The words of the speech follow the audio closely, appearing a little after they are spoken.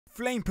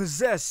Flame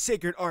possessed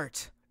sacred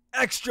art.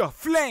 Extra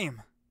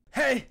flame!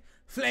 Hey,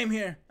 Flame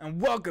here,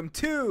 and welcome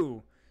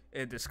to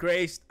a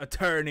disgraced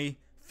attorney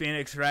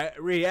Phoenix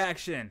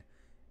reaction.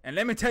 And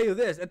let me tell you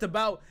this, it's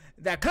about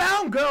that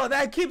clown girl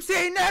that I keep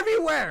seeing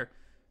everywhere.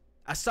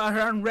 I saw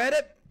her on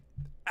Reddit.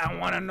 I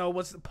want to know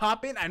what's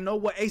popping. I know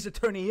what Ace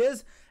Attorney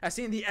is. I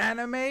seen the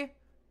anime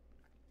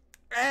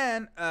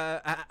and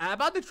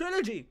about the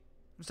trilogy.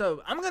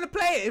 So I'm gonna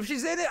play it. If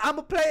she's in it, I'm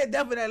gonna play it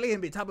definitely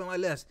and be top of my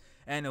list.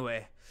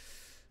 Anyway,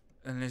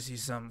 and let's see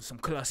some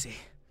CLUSSY.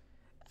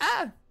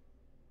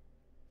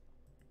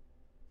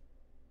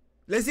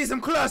 Let's see some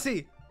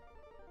CLUSSY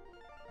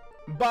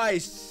by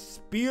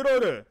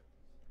Speedoru.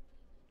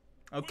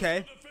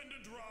 Okay.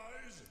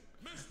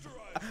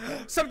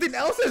 Something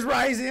else is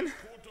rising.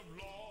 Court of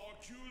law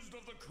accused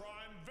of the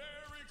crime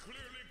very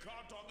clearly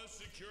caught on the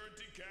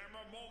security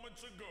camera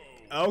moments ago.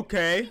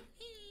 Okay.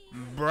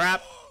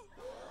 Brap.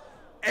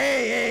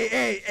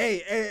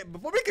 Hey,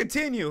 before we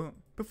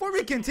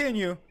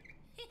continue,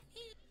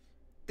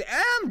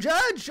 damn,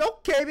 Judge,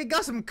 okay, we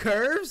got some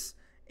curves.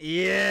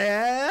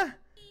 Yeah,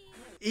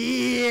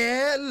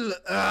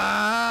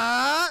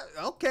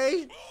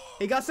 okay,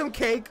 he got some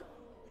cake.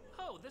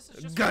 Oh, this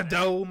is just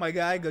Godot, my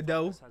guy,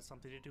 Godot. This has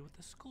something to do with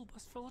the school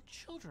bus full of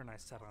children I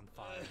set on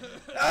fire.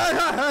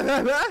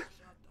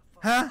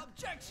 Huh?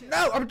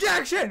 No,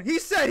 objection! He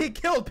said he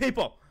killed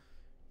people.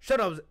 Shut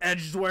up,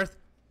 Edgeworth.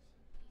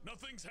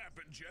 Nothing's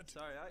happened yet.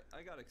 Sorry,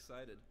 I got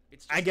excited.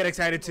 I get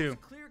excited too.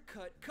 Clear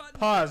cut,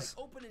 Pause.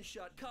 like open and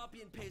shut,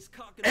 copy and paste,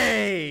 cock and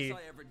Hey. I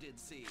ever did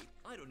see.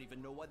 I don't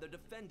even know why the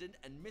defendant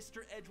and Mr.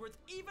 Edgeworth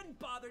even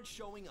bothered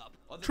showing up.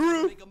 Other True.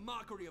 than to make a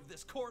mockery of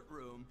this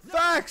courtroom.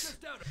 Facts.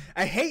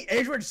 I hate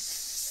Edgeworth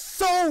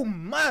so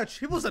much.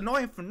 He was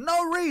annoying for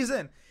no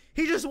reason.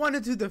 He just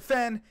wanted to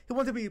defend. He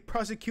wanted to be a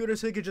prosecutor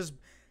so he could just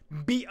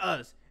beat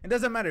us. It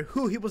doesn't matter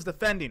who he was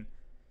defending.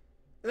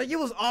 Like, it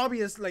was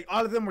obvious, like,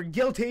 all of them were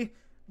guilty.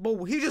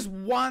 But he just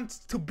wants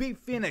to beat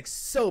Phoenix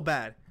so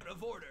bad. Out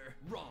of order,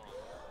 wrong.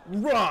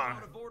 Wrong.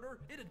 Out of order,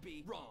 it'd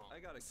be wrong. I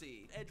gotta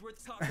see.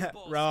 Edgeworth's talking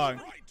balls. Wrong.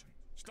 Right.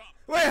 Stop.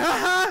 Wait,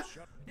 haha.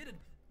 It'd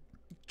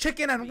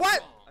Chicken and be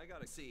what? wrong. I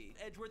gotta see.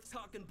 Edgeworth's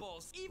talking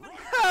balls. Even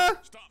Huh?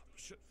 Stop.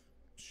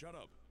 Shut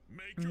up.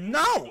 Make your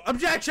No, own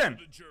objection.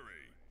 to the jury.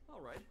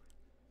 all right.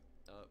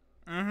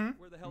 Mm-hmm.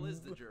 Where the hell is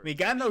the jury? We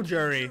got no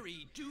jury.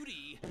 Jury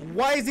duty.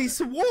 Why is he To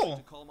swole?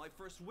 call my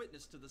first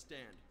witness to the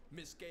stand,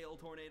 Miss Gale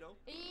Tornado.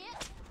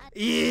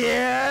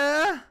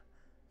 Yeah.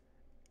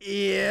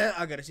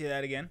 I gotta see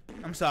that again.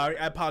 I'm sorry.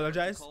 I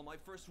apologize. Call my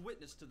first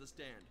witness to the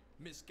stand,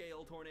 Miss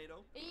Gale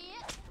Tornado.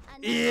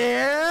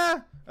 Yeah.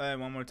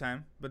 One more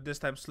time, but this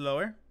time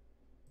slower.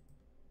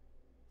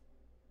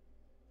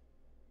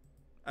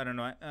 I don't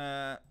know.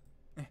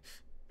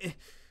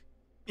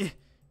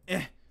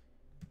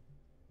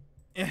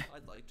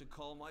 I'd like to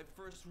call my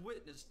first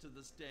witness to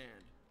the stand,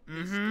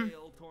 Mm-hmm. Miss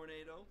Gale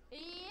Tornado.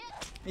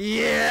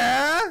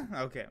 Yeah.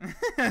 Okay.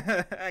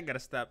 I gotta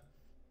stop.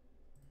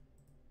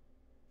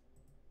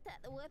 That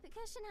the word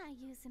percussion I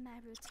use in my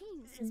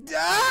routines is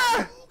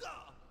Ah!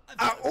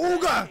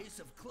 Ooga! Case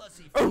of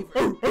CLUSSY Oh, fever.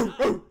 oh, oh,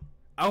 oh.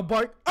 I'll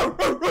bark. Oh,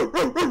 oh, oh,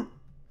 oh, oh.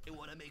 I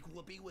want to make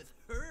whoopee with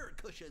her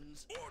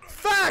cushions.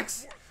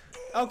 Facts.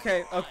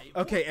 Okay,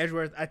 okay,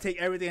 Edgeworth. I take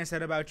everything I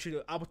said about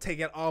you. I will take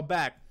it all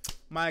back.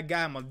 My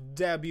guy, I'm gonna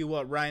dab you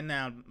up right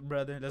now,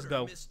 brother. Let's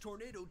go. Miss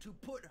Tornado to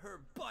put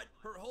her butt,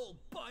 her whole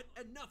butt,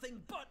 and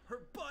nothing but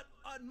her butt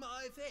on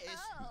my face.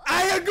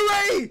 I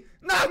agree.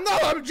 No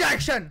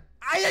objection.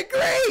 I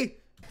agree.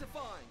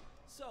 Define.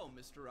 So,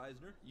 Mr.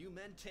 Eisner, you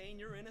maintain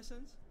your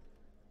innocence?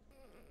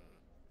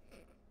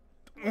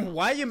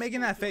 Why are you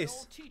making that Spoke to an face?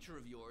 old teacher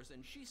of yours,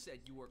 and she said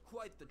you were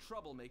quite the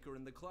troublemaker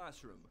in the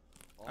classroom.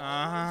 Always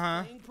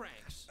Uh-huh. playing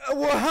pranks.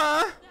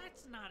 Huh?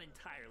 That's not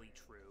entirely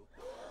true.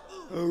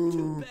 Ooh,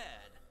 too bad.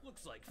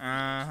 Looks like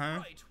Phoenix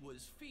Wright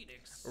was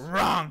Phoenix.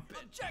 Wrong.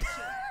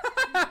 Objection.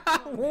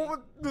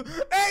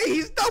 Hey,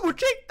 he's double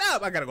cheeked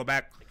up. I gotta go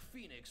back. Like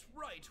Phoenix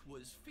Wright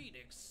was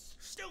Phoenix.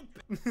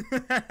 Stupid.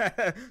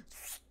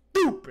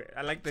 Stupid.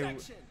 I like the.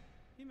 Objection.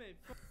 He made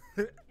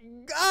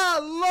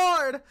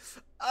Oh Lord.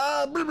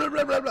 Blah, blah,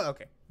 blah, blah, blah.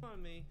 Okay. fun of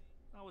me.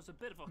 I was a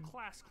bit of a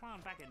class clown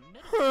back in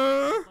middle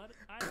Huh? school, but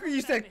I You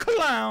learned said that behavior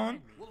clown.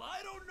 behind me. Well,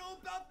 I don't know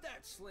about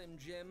that, Slim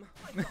Jim.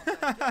 I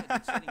thought that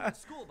guy setting the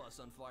school bus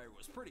on fire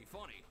was pretty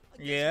funny. I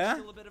guess Yeah? you're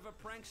still a bit of a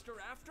prankster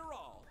after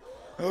all.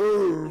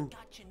 Oh.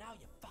 Got you now,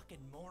 you fucking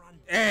moron.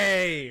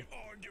 Hey.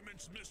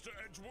 Arguments, Mr.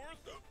 Edgeworth.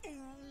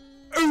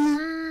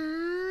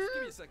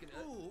 Give me a second.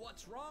 Ooh,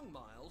 what's wrong,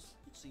 Miles?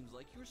 It seems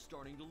like you're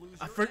starting to lose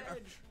your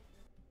edge.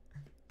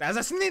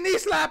 That's a knee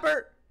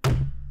slapper.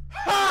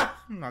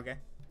 Ha! Okay.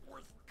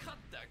 Cut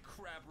that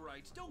crap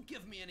right. Don't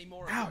give me any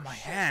more of Ow, your my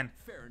shit. hand.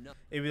 Fair enough.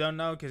 If you don't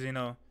know, because you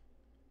know,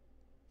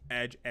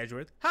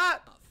 Edgeworth. Ha!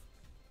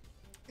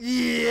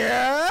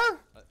 Yeah.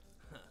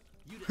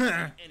 You didn't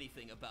say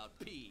anything about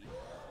P.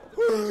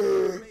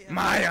 The may have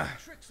Maya.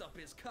 tricks up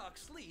his cock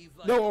sleeve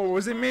like No,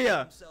 was it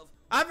Mia? himself.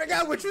 I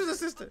forgot which was the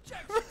sister.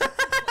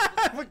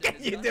 How can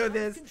you do Got out of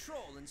this?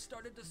 Control and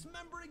started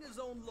dismembering his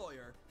own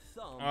lawyer,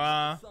 thumb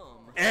to thumb.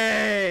 Hey. Hey, you didn't say anything about P. The may have tricks up his cock sleeve like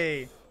Ah, himself.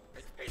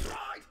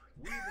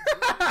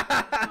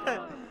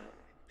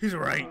 He's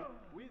right.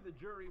 We the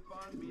jury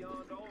find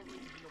beyond all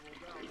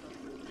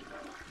reasonable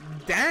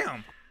doubt.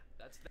 Damn.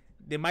 That's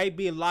They might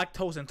be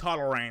lactose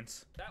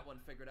intolerant. that one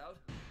figured out.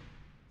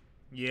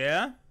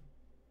 Yeah?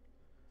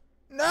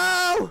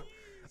 No!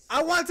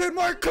 I wanted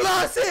more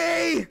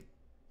CLUSSY!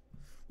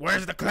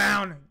 Where's the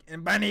clown?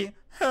 And Bunny?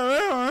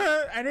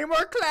 I need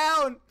more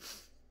clown!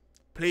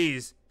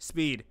 Please,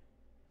 Speed.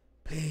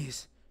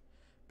 Please.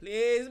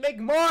 Please make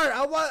more!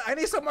 I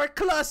need some more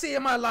CLUSSY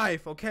in my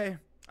life, okay?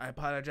 I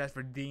apologize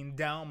for being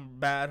down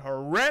bad,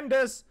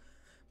 horrendous.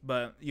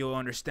 But you'll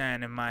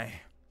understand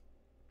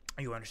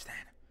you understand.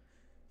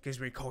 Because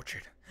we're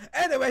cultured.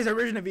 Anyways,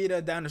 original video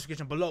down in the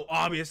description below.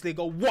 Obviously,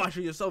 go watch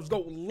it yourselves.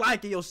 Go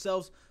like it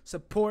yourselves.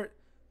 Support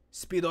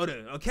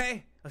Speedoru,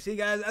 okay? I'll see you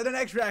guys at the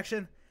next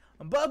reaction.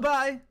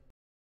 Bye-bye.